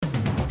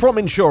From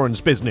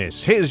Insurance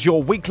Business, here's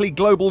your weekly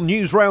global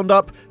news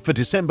roundup for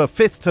December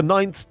 5th to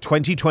 9th,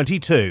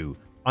 2022.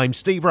 I'm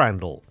Steve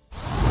Randall.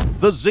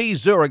 The Z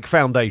Zurich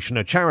Foundation,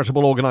 a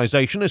charitable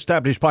organisation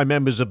established by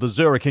members of the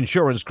Zurich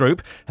Insurance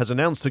Group, has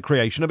announced the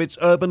creation of its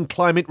Urban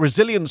Climate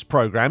Resilience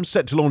Programme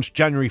set to launch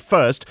January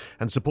 1st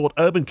and support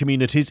urban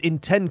communities in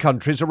 10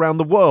 countries around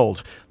the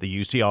world.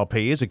 The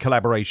UCRP is a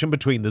collaboration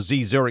between the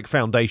Z Zurich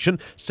Foundation,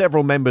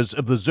 several members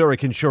of the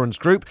Zurich Insurance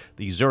Group,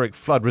 the Zurich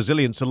Flood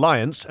Resilience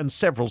Alliance and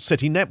several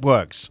city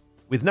networks.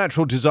 With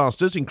natural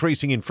disasters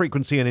increasing in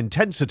frequency and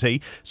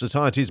intensity,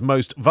 society's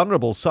most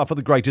vulnerable suffer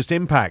the greatest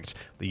impact.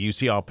 The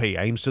UCRP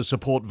aims to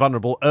support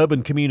vulnerable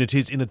urban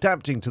communities in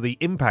adapting to the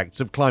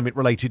impacts of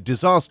climate-related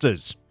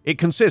disasters. It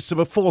consists of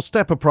a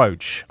four-step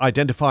approach: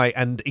 identify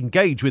and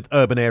engage with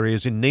urban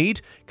areas in need,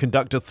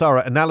 conduct a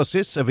thorough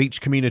analysis of each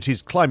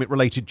community's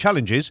climate-related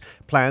challenges,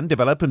 plan,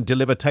 develop and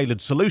deliver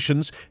tailored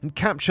solutions, and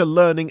capture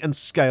learning and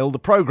scale the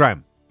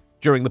programme.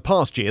 During the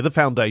past year, the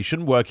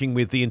Foundation, working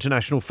with the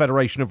International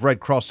Federation of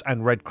Red Cross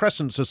and Red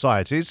Crescent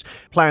Societies,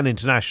 Plan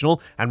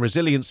International and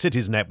Resilient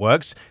Cities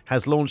Networks,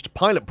 has launched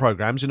pilot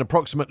programs in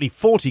approximately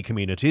 40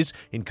 communities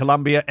in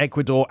Colombia,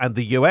 Ecuador and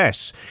the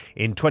US.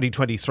 In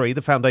 2023,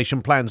 the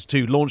Foundation plans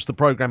to launch the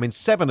program in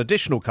 7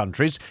 additional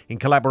countries in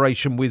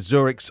collaboration with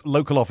Zurich's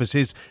local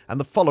offices and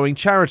the following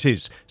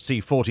charities: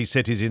 C40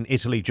 Cities in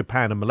Italy,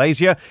 Japan and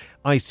Malaysia,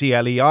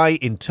 ICLEI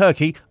in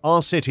Turkey,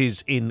 R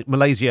Cities in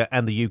Malaysia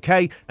and the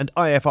UK, and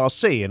IFRC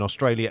in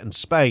Australia and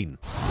Spain.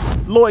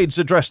 Lloyds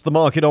addressed the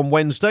market on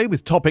Wednesday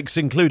with topics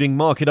including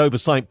market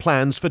oversight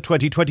plans for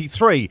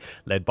 2023,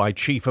 led by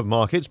Chief of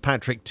Markets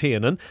Patrick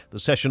Tiernan. The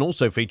session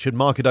also featured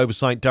Market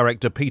Oversight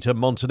Director Peter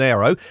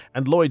Montanero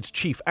and Lloyds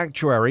Chief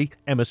Actuary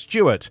Emma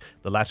Stewart.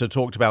 The latter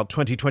talked about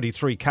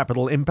 2023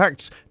 capital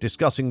impacts,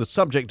 discussing the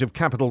subject of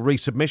capital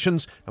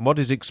resubmissions and what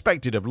is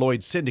expected of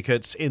Lloyds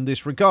syndicates in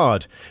this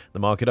regard. The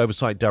Market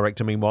Oversight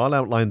Director, meanwhile,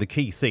 outlined the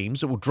key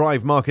themes that will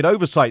drive market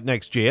oversight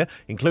next year,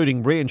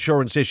 including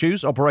reinsurance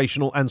issues,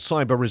 operational and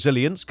cyber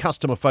resilience,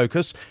 customer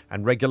focus,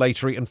 and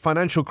regulatory and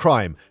financial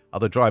crime.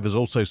 Other drivers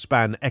also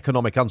span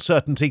economic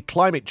uncertainty,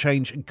 climate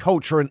change, and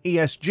culture and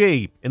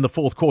ESG. In the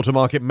fourth quarter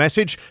market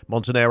message,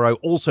 Montanero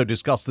also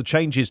discussed the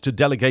changes to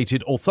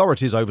delegated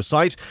authorities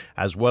oversight,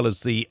 as well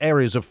as the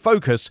areas of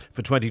focus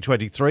for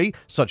 2023,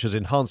 such as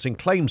enhancing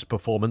claims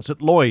performance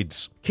at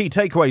Lloyds. Key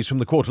takeaways from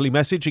the quarterly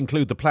message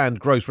include the planned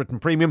gross written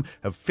premium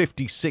of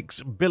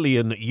 £56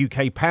 billion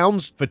UK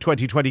for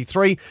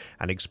 2023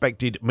 and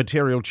expected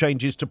material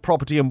changes to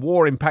property and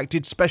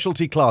war-impacted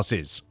specialty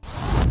classes.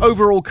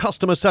 Overall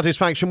customer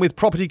satisfaction with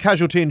property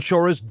casualty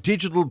insurers'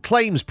 digital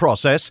claims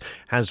process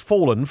has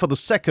fallen for the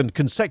second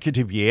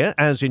consecutive year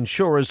as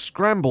insurers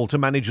scramble to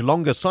manage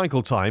longer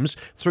cycle times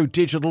through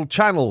digital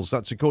channels.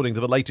 That's according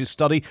to the latest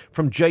study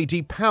from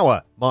JD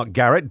Power. Mark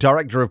Garrett,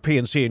 Director of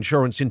P&C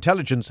Insurance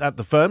Intelligence at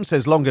the firm,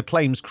 says longer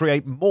claims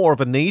create more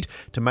of a need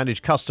to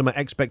manage customer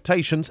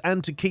expectations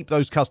and to keep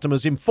those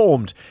customers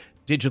informed.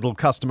 Digital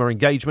customer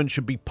engagement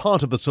should be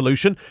part of the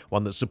solution,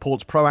 one that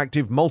supports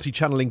proactive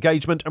multi-channel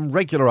engagement and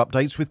regular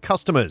updates with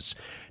customers.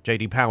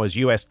 JD Power's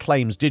US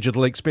Claims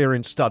Digital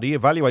Experience Study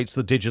evaluates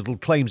the digital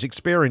claims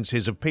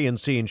experiences of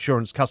P&C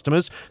insurance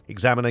customers,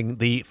 examining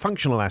the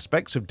functional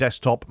aspects of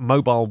desktop,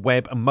 mobile,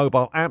 web and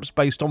mobile apps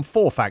based on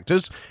 4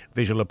 factors: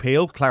 visual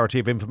appeal, clarity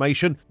of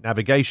information,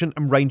 navigation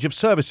and range of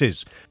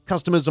services.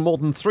 Customers are more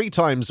than 3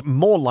 times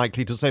more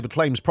likely to say the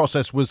claims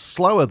process was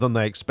slower than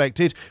they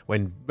expected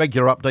when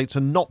regular updates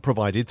are not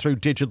provided through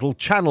digital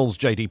channels,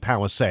 JD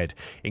Power said.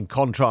 In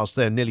contrast,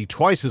 they're nearly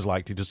twice as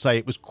likely to say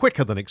it was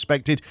quicker than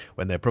expected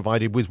when they're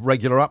provided with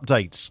regular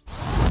updates.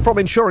 From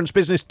Insurance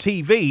Business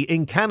TV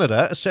in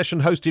Canada, a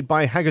session hosted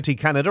by Hagerty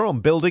Canada on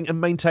building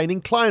and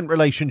maintaining client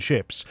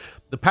relationships.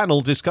 The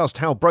panel discussed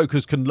how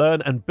brokers can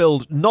learn and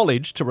build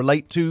knowledge to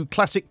relate to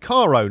classic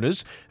car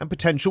owners and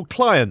potential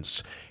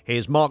clients.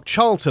 Here's Mark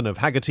Charlton of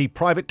Hagerty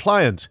Private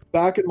Client.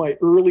 Back in my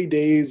early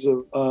days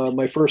of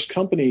my first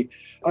company,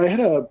 I had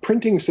a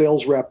printing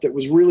sales rep that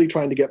was really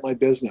trying to get my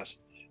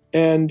business.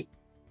 And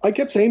I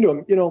kept saying to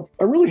him,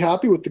 I'm really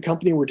happy with the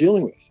company we're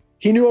dealing with.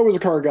 He knew I was a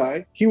car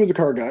guy. He was a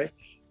car guy.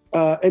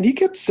 And he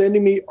kept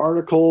sending me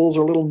articles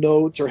or little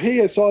notes or,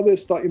 hey, I saw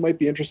this, thought you might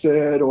be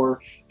interested,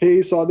 or,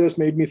 hey, saw this,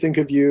 made me think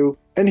of you.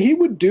 And he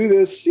would do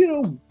this,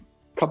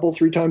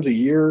 3 times a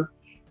year.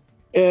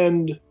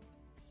 And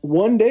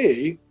one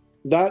day,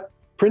 that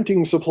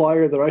printing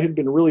supplier that I had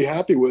been really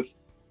happy with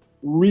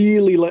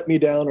really let me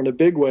down in a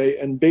big way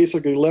and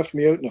basically left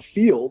me out in a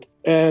field.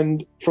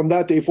 And from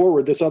that day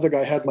forward, this other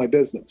guy had my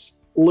business.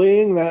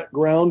 Laying that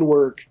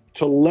groundwork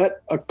to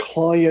let a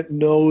client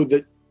know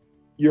that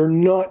you're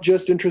not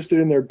just interested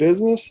in their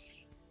business,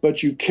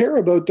 but you care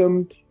about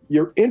them.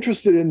 You're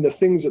interested in the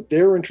things that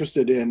they're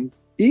interested in.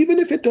 Even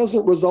if it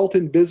doesn't result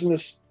in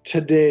business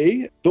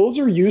today, those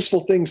are useful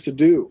things to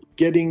do.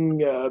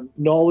 Getting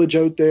knowledge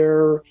out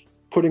there,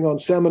 putting on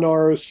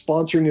seminars,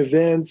 sponsoring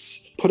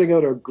events, putting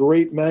out a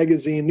great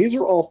magazine. These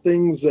are all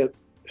things that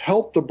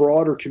help the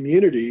broader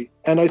community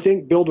and I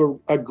think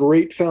build a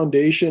great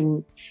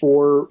foundation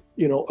for,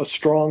 a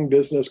strong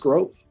business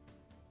growth.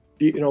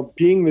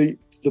 being the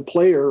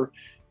player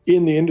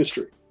in the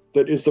industry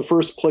that is the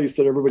first place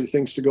that everybody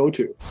thinks to go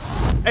to.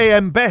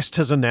 AM Best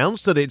has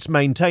announced that it's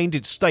maintained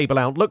its stable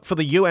outlook for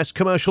the US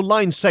commercial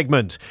lines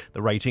segment.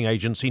 The rating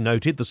agency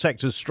noted the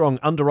sector's strong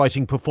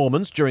underwriting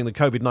performance during the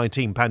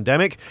COVID-19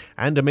 pandemic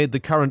and amid the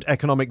current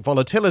economic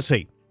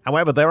volatility.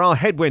 However, there are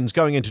headwinds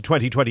going into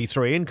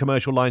 2023, and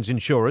commercial lines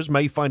insurers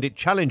may find it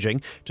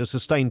challenging to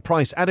sustain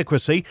price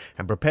adequacy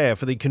and prepare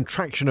for the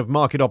contraction of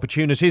market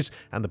opportunities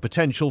and the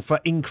potential for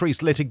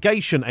increased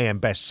litigation, AM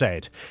Best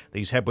said.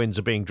 These headwinds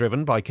are being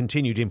driven by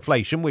continued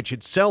inflation, which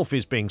itself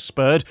is being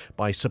spurred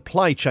by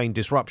supply chain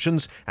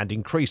disruptions and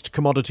increased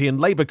commodity and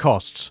labour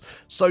costs.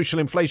 Social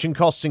inflation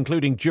costs,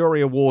 including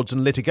jury awards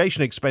and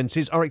litigation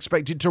expenses, are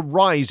expected to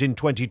rise in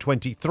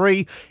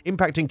 2023,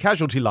 impacting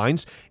casualty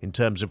lines in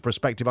terms of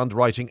prospective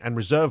underwriting and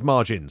reserve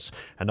margins.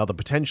 Another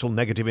potential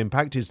negative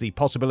impact is the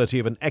possibility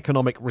of an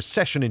economic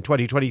recession in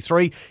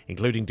 2023,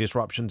 including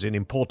disruptions in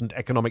important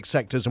economic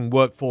sectors and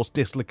workforce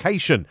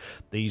dislocation.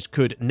 These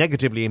could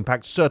negatively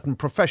impact certain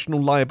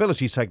professional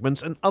liability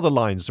segments and other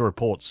lines, the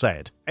report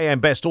said. AM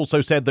Best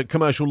also said that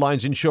commercial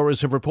lines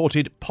insurers have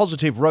reported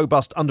positive,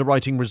 robust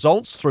underwriting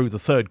results through the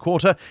third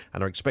quarter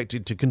and are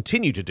expected to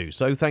continue to do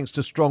so thanks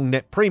to strong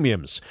net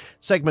premiums.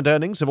 Segment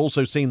earnings have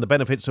also seen the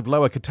benefits of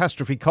lower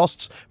catastrophe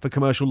costs for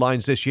commercial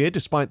lines this year,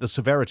 despite the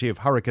severity of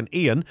Hurricane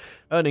Ian.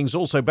 Earnings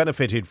also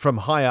benefited from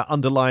higher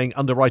underlying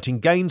underwriting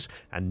gains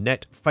and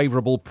net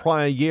favourable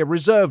prior year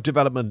reserve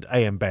development,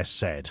 AM Best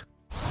said.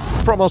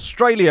 From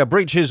Australia,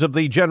 breaches of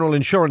the General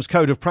Insurance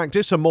Code of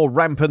Practice are more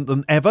rampant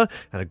than ever,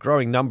 and a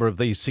growing number of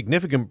these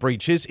significant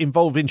breaches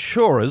involve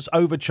insurers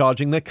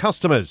overcharging their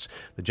customers.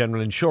 The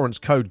General Insurance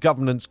Code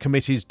Governance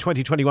Committee's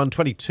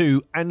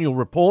 2021-22 annual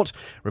report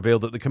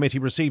revealed that the committee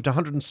received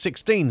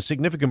 116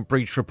 significant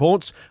breach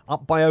reports,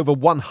 up by over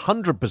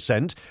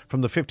 100%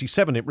 from the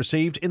 57 it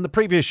received in the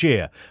previous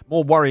year.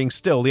 More worrying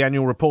still, the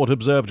annual report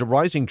observed a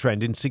rising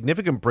trend in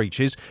significant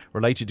breaches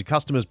related to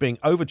customers being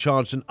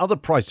overcharged and other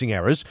pricing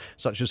errors,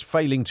 such as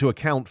failing to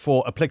account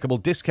for applicable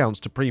discounts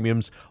to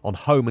premiums on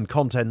home and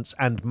contents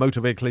and motor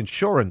vehicle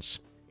insurance.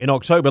 In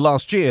October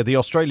last year, the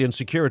Australian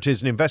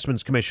Securities and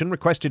Investments Commission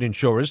requested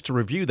insurers to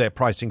review their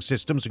pricing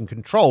systems and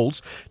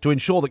controls to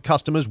ensure that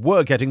customers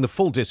were getting the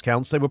full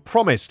discounts they were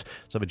promised.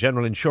 So the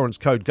General Insurance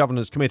Code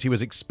Governance Committee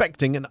was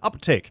expecting an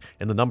uptick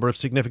in the number of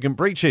significant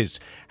breaches.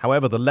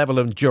 However, the level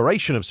and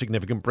duration of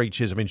significant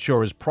breaches of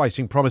insurers'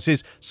 pricing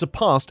promises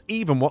surpassed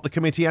even what the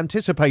committee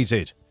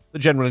anticipated. The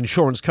General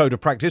Insurance Code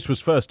of Practice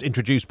was first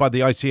introduced by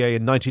the ICA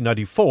in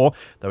 1994.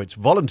 Though it's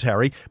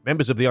voluntary,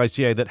 members of the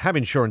ICA that have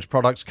insurance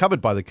products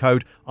covered by the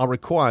code are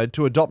required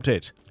to adopt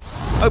it.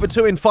 Over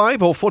 2 in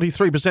 5, or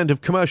 43%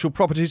 of commercial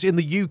properties in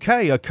the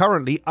UK are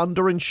currently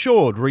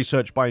underinsured,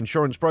 research by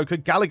insurance broker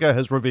Gallagher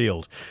has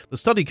revealed. The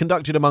study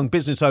conducted among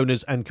business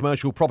owners and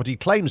commercial property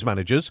claims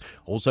managers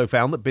also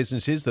found that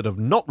businesses that have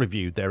not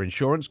reviewed their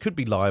insurance could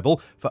be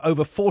liable for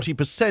over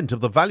 40%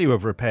 of the value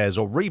of repairs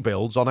or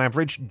rebuilds on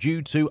average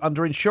due to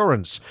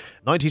underinsurance.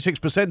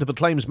 96% of the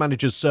claims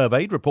managers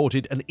surveyed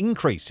reported an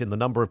increase in the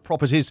number of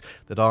properties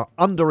that are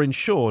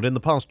underinsured in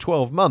the past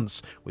 12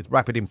 months, with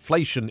rapid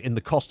inflation in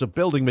the cost of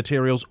building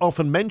materials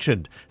often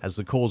mentioned as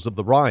the cause of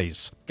the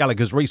rise.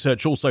 Gallagher's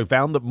research also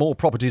found that more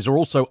properties are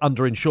also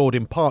underinsured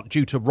in part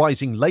due to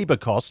rising labour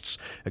costs,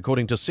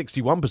 according to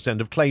 61%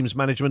 of claims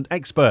management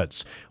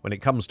experts. When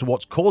it comes to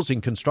what's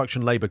causing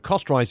construction labour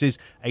cost rises,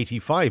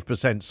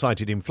 85%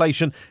 cited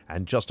inflation,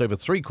 and just over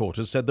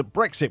three-quarters said that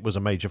Brexit was a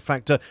major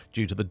factor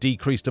due to the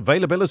decreased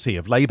availability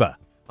of labour.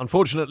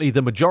 Unfortunately,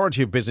 the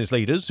majority of business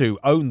leaders who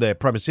own their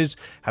premises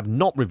have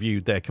not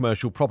reviewed their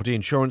commercial property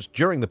insurance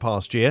during the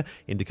past year,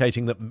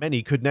 indicating that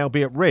many could now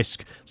be at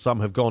risk. Some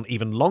have gone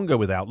even longer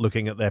without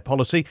looking at their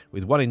policy,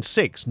 with 1 in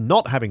 6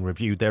 not having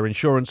reviewed their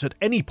insurance at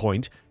any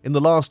point in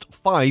the last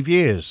 5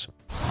 years.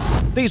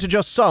 These are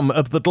just some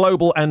of the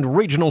global and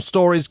regional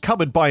stories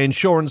covered by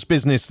Insurance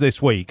Business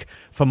this week.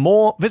 For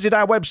more, visit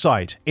our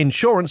website,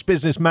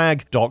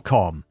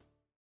 insurancebusinessmag.com.